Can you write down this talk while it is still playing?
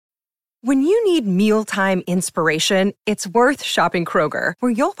When you need mealtime inspiration, it's worth shopping Kroger,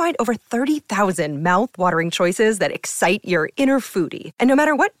 where you'll find over 30,000 mouth-watering choices that excite your inner foodie. And no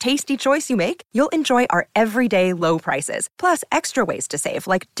matter what tasty choice you make, you'll enjoy our everyday low prices, plus extra ways to save,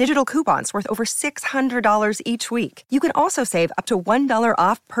 like digital coupons worth over $600 each week. You can also save up to $1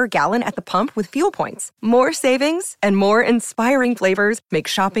 off per gallon at the pump with fuel points. More savings and more inspiring flavors make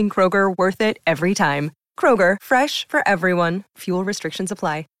shopping Kroger worth it every time. Kroger, fresh for everyone. Fuel restrictions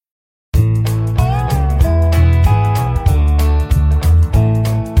apply.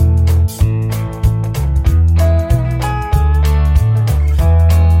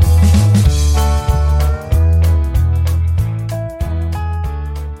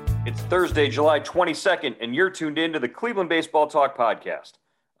 Thursday, July 22nd, and you're tuned in to the Cleveland Baseball Talk podcast.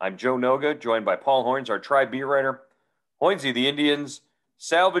 I'm Joe Noga, joined by Paul Hoynes, our Tribe beat writer. Hoynesy, the Indians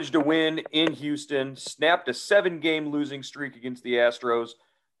salvaged a win in Houston, snapped a 7-game losing streak against the Astros,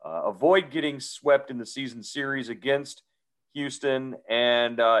 avoid getting swept in the season series against Houston,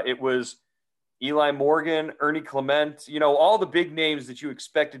 and it was Eli Morgan, Ernie Clement, all the big names that you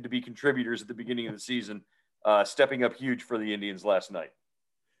expected to be contributors at the beginning of the season, stepping up huge for the Indians last night.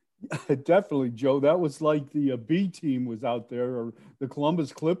 Definitely, Joe. That was like the B team was out there, or the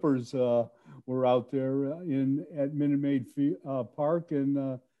Columbus Clippers were out there at Minute Maid Park,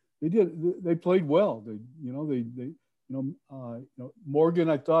 and they played well. Morgan,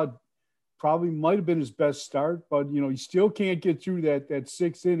 I thought probably might have been his best start, but he still can't get through that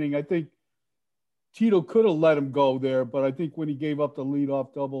sixth inning. I think Tito could have let him go there, but I think when he gave up the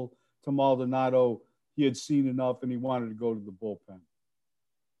leadoff double to Maldonado, he had seen enough and he wanted to go to the bullpen.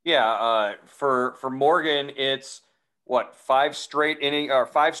 Yeah, for Morgan, it's five straight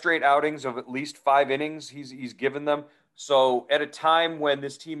outings of at least 5 innings he's given them. So at a time when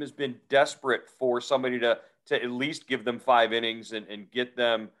this team has been desperate for somebody to at least give them 5 innings and get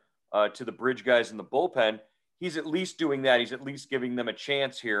them to the bridge guys in the bullpen, he's at least doing that. He's at least giving them a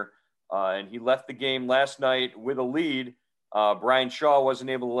chance here. And he left the game last night with a lead. Brian Shaw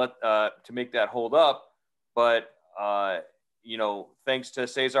wasn't able to make that hold up, but thanks to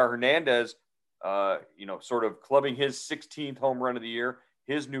Cesar Hernandez, sort of clubbing his 16th home run of the year,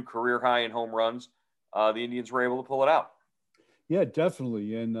 his new career high in home runs, the Indians were able to pull it out. Yeah,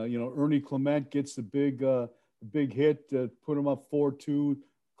 definitely. And, Ernie Clement gets the big hit to put him up 4-2,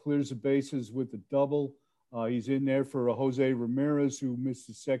 clears the bases with the double. He's in there for Jose Ramirez, who missed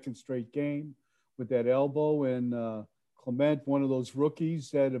his second straight game with that elbow. And Clement, one of those rookies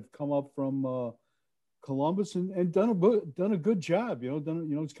that have come up from Columbus and done a good job,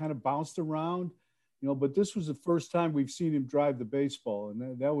 it's kind of bounced around, but this was the first time we've seen him drive the baseball,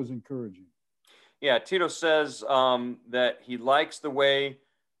 and that was encouraging. Yeah, Tito says that he likes the way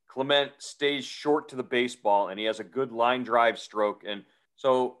Clement stays short to the baseball, and he has a good line drive stroke. And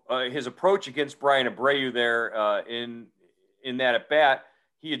so his approach against Brian Abreu there in that at bat,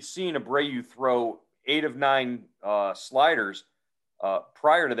 he had seen Abreu throw 8 of 9 sliders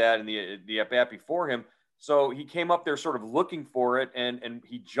prior to that in the at bat before him. So he came up there sort of looking for it, and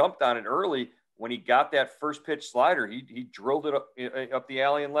he jumped on it early. When he got that first pitch slider, he drilled it up the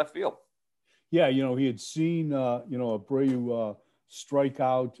alley in left field. Yeah, he had seen Abreu strike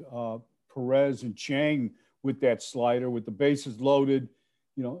out Perez and Chang with that slider with the bases loaded.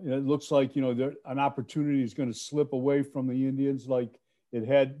 It looks like an opportunity is going to slip away from the Indians, like it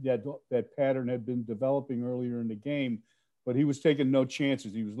had that pattern had been developing earlier in the game. But he was taking no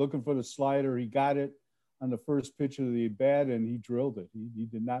chances. He was looking for the slider. He got it on the first pitch of the bat, and he drilled it. He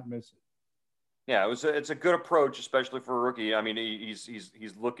did not miss it. Yeah, it's a good approach, especially for a rookie. I mean,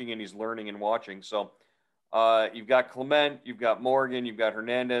 he's looking and he's learning and watching. So you've got Clement, you've got Morgan, you've got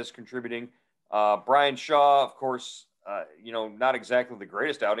Hernandez contributing. Brian Shaw, of course, not exactly the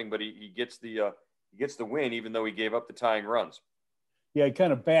greatest outing, but he gets the win, even though he gave up the tying runs. Yeah, he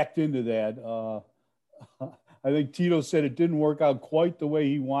kind of backed into that. I think Tito said it didn't work out quite the way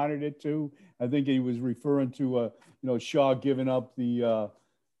he wanted it to. I think he was referring to, Shaw giving up the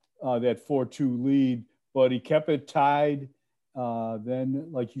that 4-2 lead, but he kept it tied. Then,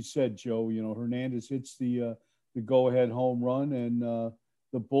 like you said, Joe, Hernandez hits the go-ahead home run, and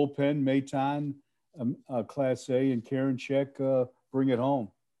the bullpen, Maton, Class A, and Karinchak bring it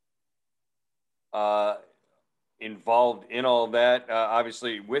home. Involved in all that,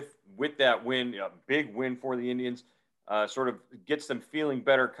 obviously, with that win, a big win for the Indians, sort of gets them feeling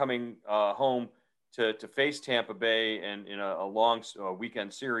better coming home to face Tampa Bay and in a long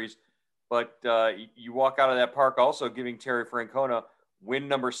weekend series. But you walk out of that park also giving Terry Francona win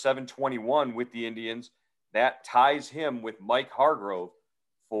number 721 with the Indians. That ties him with Mike Hargrove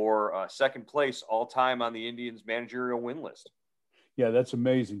for second place all time on the Indians managerial win list. Yeah, that's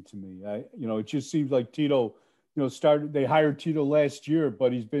amazing to me. It just seems like Tito, they hired Tito last year,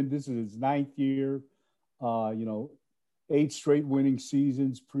 but this is his ninth year. Uh, you know, 8 straight winning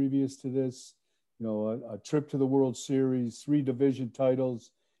seasons previous to this. A trip to the World Series, 3 division titles,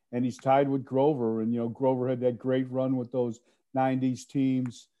 and he's tied with Grover. And Grover had that great run with those '90s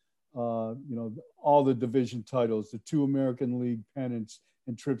teams. All the division titles, the 2 American League pennants,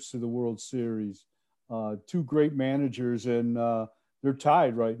 and trips to the World Series. 2 great managers, and they're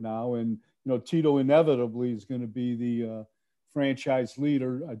tied right now. And Tito inevitably is going to be the franchise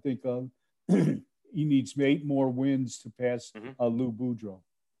leader. I think he needs 8 more wins to pass Lou Boudreau.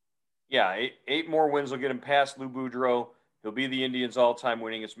 Yeah, eight more wins will get him past Lou Boudreau. He'll be the Indians' all-time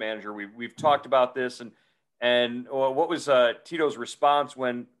winningest manager. We've talked about this, and what was Tito's response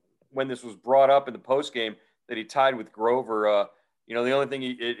when this was brought up in the postgame that he tied with Grover? The only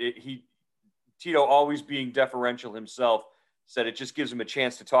thing Tito, always being deferential himself, said it just gives him a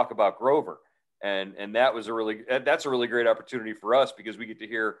chance to talk about Grover, and that's a really great opportunity for us because we get to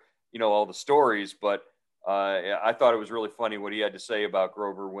hear all the stories. But I thought it was really funny what he had to say about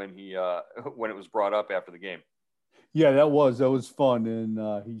Grover when when it was brought up after the game. Yeah, that was fun,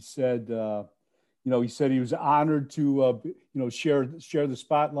 and he said he was honored to share the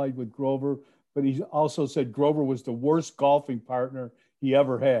spotlight with Grover, but he also said Grover was the worst golfing partner he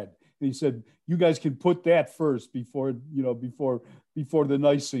ever had. And he said, "You guys can put that first before the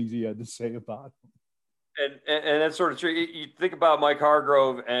nice things he had to say about him." And that's sort of true. You think about Mike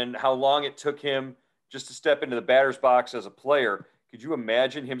Hargrove and how long it took him just to step into the batter's box as a player. Could you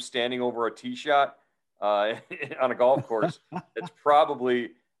imagine him standing over a tee shot on a golf course? It's probably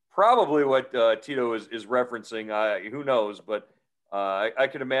what Tito is referencing. Who knows? But I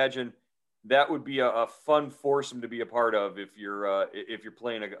could imagine that would be a fun foursome to be a part of if you're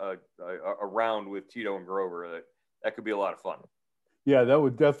playing a round with Tito and Grover. That could be a lot of fun. Yeah, that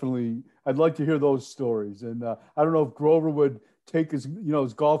would definitely. I'd like to hear those stories, and I don't know if Grover would take his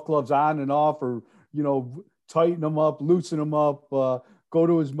golf gloves on and off, or tighten them up, loosen them up, go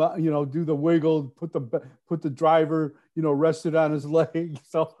to his do the wiggle, put the driver rested on his leg.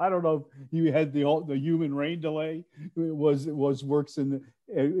 So I don't know if he had the human rain delay. It was works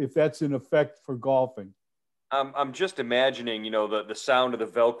if that's in effect for golfing. I'm just imagining, the sound of the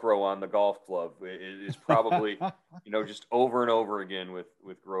Velcro on the golf club is probably, just over and over again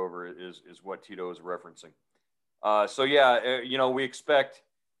with Grover is what Tito is referencing. So yeah, we expect.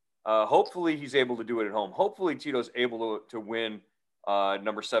 Hopefully he's able to do it at home. Hopefully Tito's able to win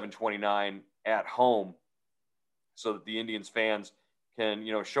number 729 at home, so that the Indians fans can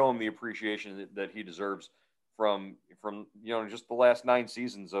show him the appreciation that he deserves from just the last 9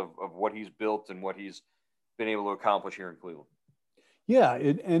 seasons of what he's built and what he's been able to accomplish here in Cleveland. Yeah,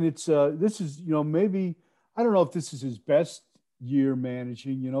 it's this is maybe, I don't know if this is his best year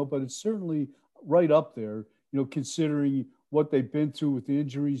managing, but it's certainly right up there, considering what they've been through with the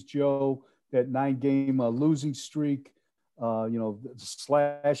injuries, Joe, that 9-game losing streak, the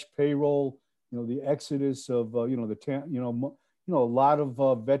slash payroll, the exodus of a lot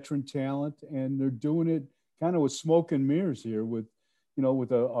of veteran talent, and they're doing it kind of with smoke and mirrors here with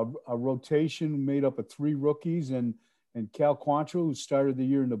a rotation made up of 3 rookies and Cal Quantrill, who started the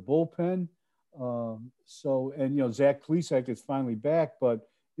year in the bullpen. Zach Plesac is finally back, but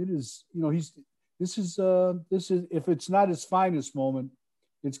it is, this is if it's not his finest moment,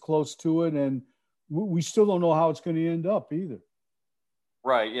 it's close to it, and we still don't know how it's going to end up either.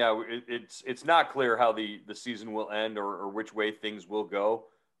 Right. Yeah. It's not clear how the season will end or which way things will go,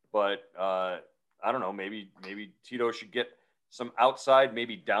 but I don't know. Maybe Tito should get some outside,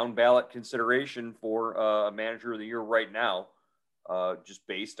 maybe down ballot consideration for a manager of the year right now, just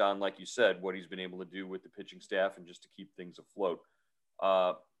based on, like you said, what he's been able to do with the pitching staff and just to keep things afloat.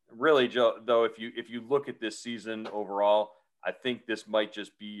 Really, Joe, though, if you look at this season overall, I think this might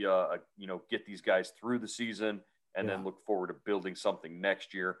just be get these guys through the season and then look forward to building something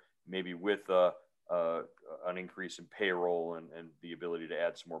next year, maybe with an increase in payroll and the ability to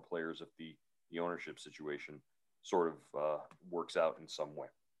add some more players if the ownership situation sort of works out in some way.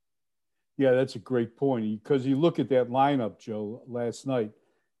 Yeah, that's a great point, because you look at that lineup, Joe, last night.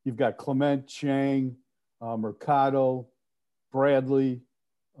 You've got Clement, Chang, Mercado, Bradley.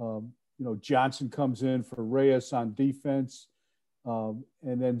 Johnson comes in for Reyes on defense, and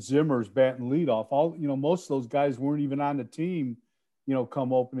then Zimmer's batting leadoff. Most of those guys weren't even on the team,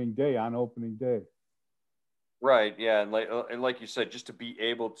 come opening day. Right. Yeah, and like you said, just to be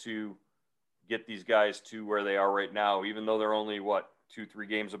able to get these guys to where they are right now, even though they're only 2-3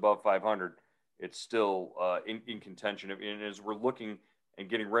 games above 500, it's still in contention. And as we're looking and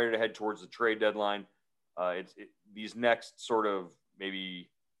getting ready to head towards the trade deadline, these next sort of maybe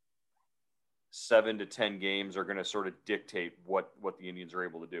 7 to 10 games are going to sort of dictate what the Indians are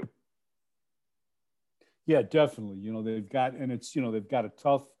able to do. Yeah, definitely. They've got, and it's, they've got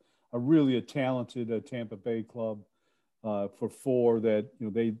a really talented Tampa Bay club for 4 that,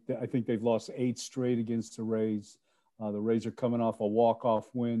 I think they've lost 8 straight against the Rays. The Rays are coming off a walk-off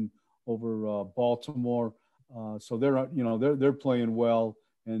win over Baltimore. So they're playing well,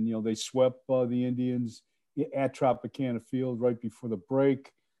 and, they swept the Indians at Tropicana Field right before the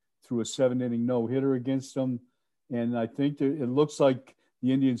break through a 7-inning no-hitter against them. And I think it looks like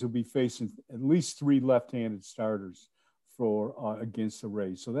the Indians will be facing at least 3 left-handed starters for against the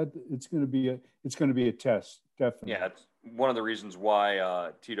Rays. So that it's going to be a test, definitely. Yeah, it's one of the reasons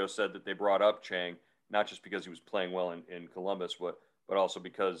why Tito said that they brought up Chang, not just because he was playing well in Columbus, but also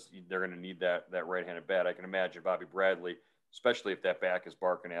because they're going to need that right-handed bat. I can imagine Bobby Bradley, especially if that back is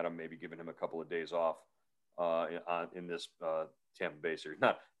barking at him, maybe giving him a couple of days off in this Tampa Bay series.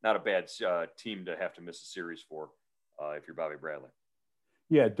 Not a bad team to have to miss a series for if you're Bobby Bradley.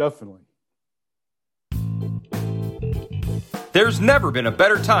 Yeah, definitely. There's never been a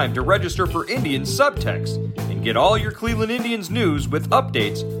better time to register for Indians Subtext and get all your Cleveland Indians news with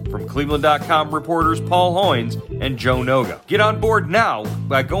updates from Cleveland.com reporters Paul Hoynes and Joe Noga. Get on board now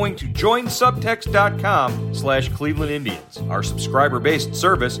by going to joinsubtext.com/Cleveland Indians. Our subscriber-based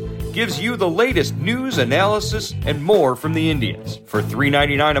service gives you the latest news, analysis, and more from the Indians. For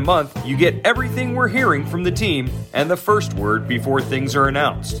 $3.99 a month, you get everything we're hearing from the team and the first word before things are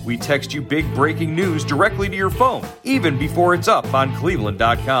announced. We text you big breaking news directly to your phone, even before it's up on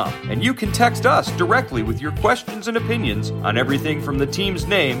Cleveland.com. And you can text us directly with your questions and opinions on everything from the team's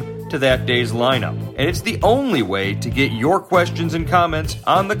name to that day's lineup. And it's the only way to get your questions and comments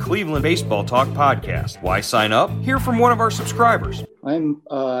on the Cleveland Baseball Talk podcast. Why sign up? Hear from one of our subscribers. I'm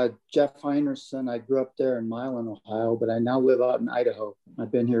Jeff Heinerson. I grew up there in Milan, Ohio, but I now live out in Idaho.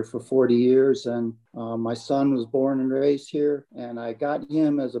 I've been here for 40 years, and my son was born and raised here, and I got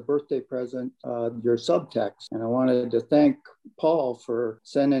him as a birthday present your subtext. And I wanted to thank Paul for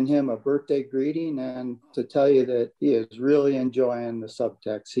sending him a birthday greeting and to tell you that he is really enjoying the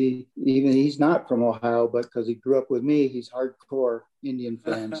subtext. He's not from Ohio, but because he grew up with me, he's hardcore Indian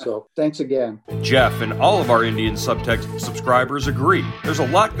fan. So thanks again. Jeff and all of our Indian Subtext subscribers agree. There's a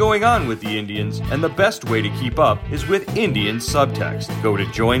lot going on with the Indians, and the best way to keep up is with Indian Subtext. Go to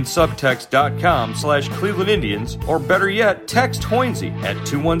joinsubtext.com/Cleveland Indians, or better yet, text Hoynesy at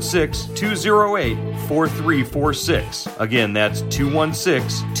 216-208-4346. Again, that's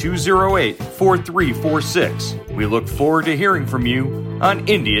 216-208-4346. We look forward to hearing from you on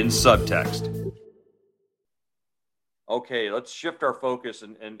Indian Subtext. Okay, let's shift our focus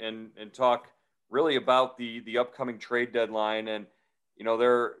and talk really about the upcoming trade deadline. And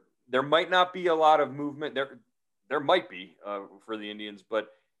there might not be a lot of movement. There might be for the Indians, but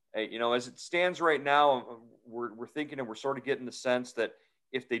as it stands right now, we're thinking, and we're sort of getting the sense that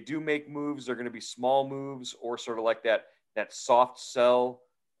if they do make moves, they're going to be small moves, or sort of like that soft sell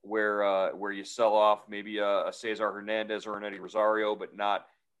where you sell off maybe a Cesar Hernandez or an Eddie Rosario, but not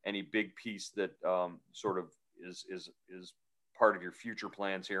any big piece that sort of is part of your future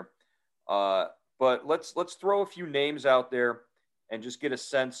plans here. But let's throw a few names out there and just get a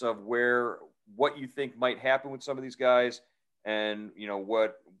sense of what you think might happen with some of these guys, and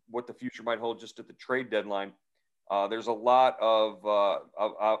what the future might hold just at the trade deadline. There's a lot of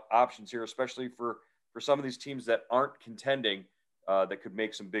options here, especially for some of these teams that aren't contending that could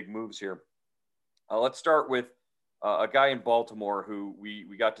make some big moves here. Let's start with a guy in Baltimore who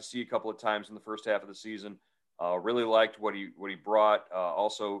we got to see a couple of times in the first half of the season. Really liked what he brought.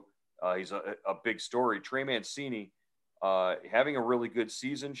 Also, he's a big story. Trey Mancini having a really good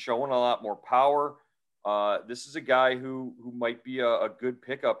season, showing a lot more power. This is a guy who might be a good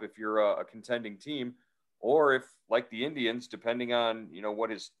pickup if you're a contending team, or if, like the Indians, depending on what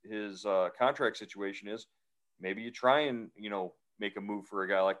his contract situation is, maybe you try and make a move for a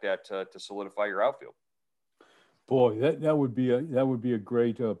guy like that to solidify your outfield. Boy, that would be a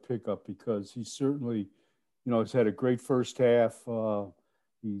great pickup, because he certainly has had a great first half.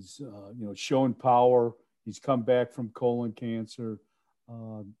 He's shown power. He's come back from colon cancer.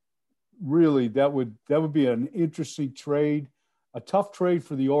 Really, that would be an interesting trade, a tough trade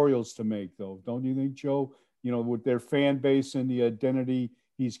for the Orioles to make, though, don't you think, Joe? With their fan base and the identity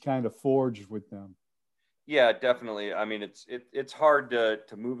he's kind of forged with them. Yeah, definitely. I mean, it's hard to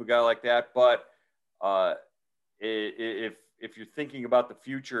move a guy like that, but if you're thinking about the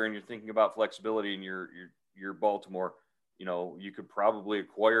future and you're thinking about flexibility and you're Baltimore, you could probably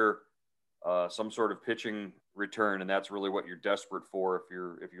acquire some sort of pitching return, and that's really what you're desperate for if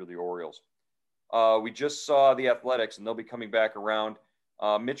you're the Orioles. We just saw the Athletics, and they'll be coming back around.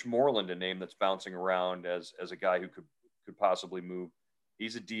 Mitch Moreland, a name that's bouncing around as a guy who could possibly move.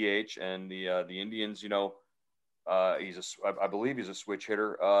 He's a DH, and the Indians, I believe he's a switch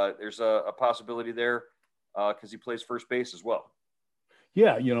hitter. There's a possibility there because he plays first base as well.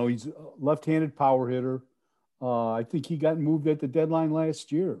 Yeah, he's a left-handed power hitter. I think he got moved at the deadline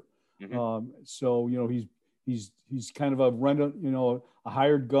last year. Mm-hmm. So he's kind of a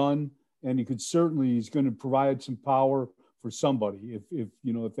hired gun, and he's going to provide some power for somebody if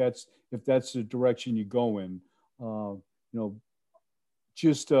that's the direction you go in.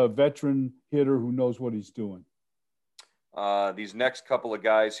 Just a veteran hitter who knows what he's doing. These next couple of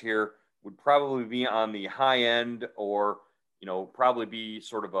guys here would probably be on the high end, or probably be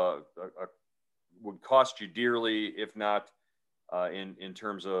sort of a would cost you dearly, if not in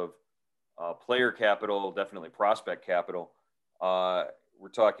terms of player capital, definitely prospect capital. We're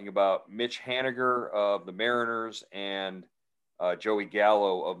talking about Mitch Haniger of the Mariners and Joey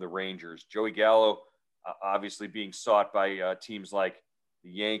Gallo of the Rangers. Joey Gallo obviously being sought by teams like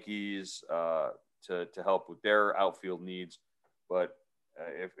the Yankees to help with their outfield needs. But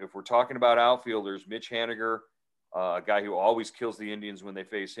if we're talking about outfielders, Mitch Haniger, a guy who always kills the Indians when they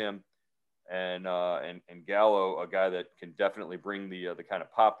face him, and Gallo, a guy that can definitely bring the kind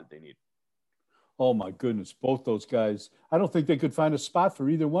of pop that they need. Oh my goodness, both those guys. I don't think they could find a spot for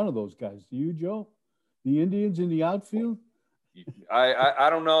either one of those guys. Do you, Joe? The Indians in the outfield? I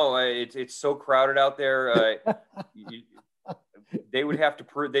don't know. It's so crowded out there. They would have to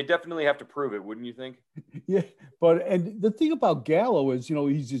prove. They definitely have to prove it, wouldn't you think? Yeah, and the thing about Gallo is,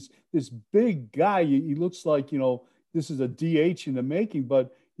 he's this big guy. He looks like this is a DH in the making,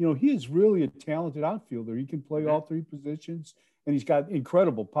 but he is really a talented outfielder. He can play all three positions, and he's got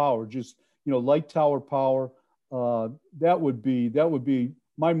incredible power. Just light tower power. That would be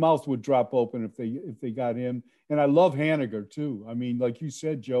my mouth would drop open if they got him. And I love Haniger too. I mean, like you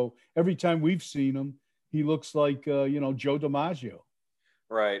said, Joe, every time we've seen him, he looks like Joe DiMaggio.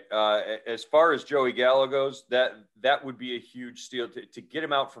 Right. As far as Joey Gallo goes, that would be a huge steal to get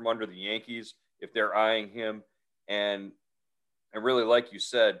him out from under the Yankees if they're eyeing him. And really, like you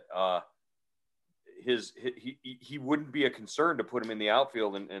said, he wouldn't be a concern to put him in the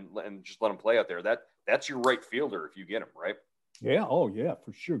outfield and just let him play out there. That's your right fielder if you get him, right? Yeah. Oh yeah,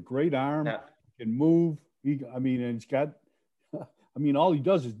 for sure. Great arm. Yeah. Can move. And he's got. All he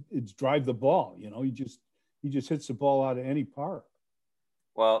does is drive the ball. He just hits the ball out of any park.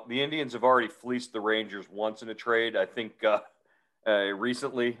 Well, the Indians have already fleeced the Rangers once in a trade. I think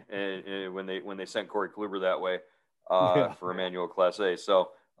recently when they sent Corey Kluber that way for Emmanuel Clase. So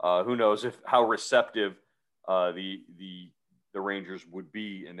who knows how receptive the Rangers would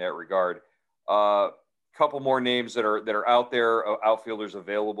be in that regard. Couple more names that are out there, outfielders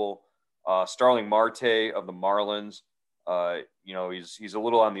available. Starling Marte of the Marlins. He's a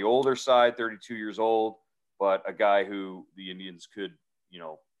little on the older side, 32 years old, but a guy who the Indians could,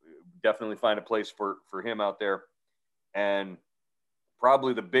 definitely find a place for him out there. And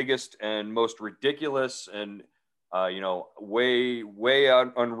probably the biggest and most ridiculous and, way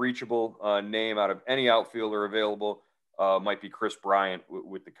out unreachable name out of any outfielder available might be Chris Bryant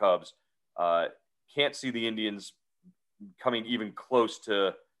with the Cubs. Can't see the Indians coming even close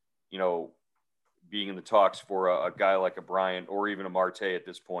to, being in the talks for a guy like a Bryant or even a Marte at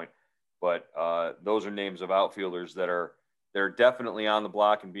this point. But those are names of outfielders that are definitely on the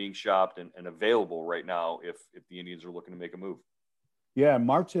block and being shopped and available right now if the Indians are looking to make a move. Yeah,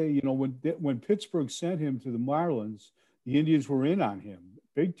 Marte, when Pittsburgh sent him to the Marlins, the Indians were in on him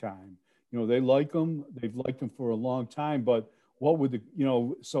big time. They like him. They've liked him for a long time. But what would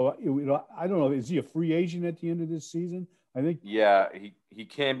I don't know. Is he a free agent at the end of this season? I think. Yeah, he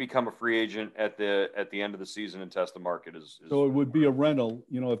can become a free agent at the end of the season and test the market. So it would be a rental,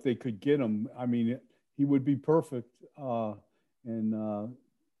 if they could get him. He would be perfect. And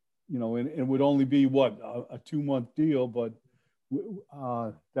would only be a 2-month deal, but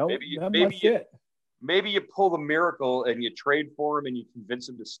that might fit. Maybe you pull the miracle and you trade for him and you convince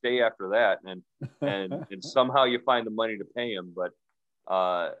him to stay after that, and somehow you find the money to pay him. But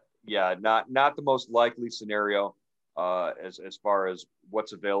not the most likely scenario as far as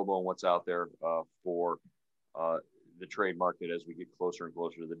what's available and what's out there for the trade market as we get closer and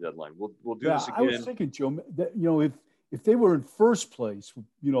closer to the deadline. We'll do this again. I was thinking, Joe, that if they were in first place,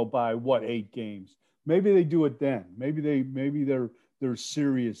 by 8 games, maybe they do it then. Maybe they're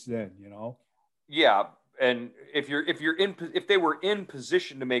serious then. Yeah, and if they were in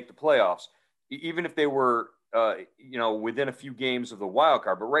position to make the playoffs, even if they were within a few games of the wild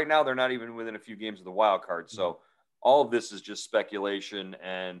card, but right now they're not even within a few games of the wild card. So all of this is just speculation,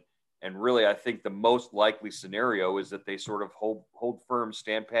 and And really, I think the most likely scenario is that they sort of hold firm,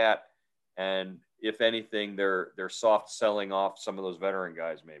 stand pat, and if anything, they're soft selling off some of those veteran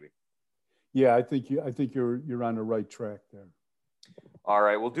guys, maybe. Yeah, I think you're on the right track there. All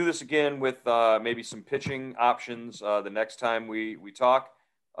right, we'll do this again with maybe some pitching options the next time we talk.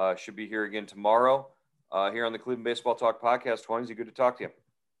 Should be here again tomorrow here on the Cleveland Baseball Talk podcast. Twanzy, good to talk to you.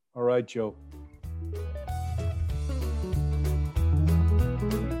 All right, Joe.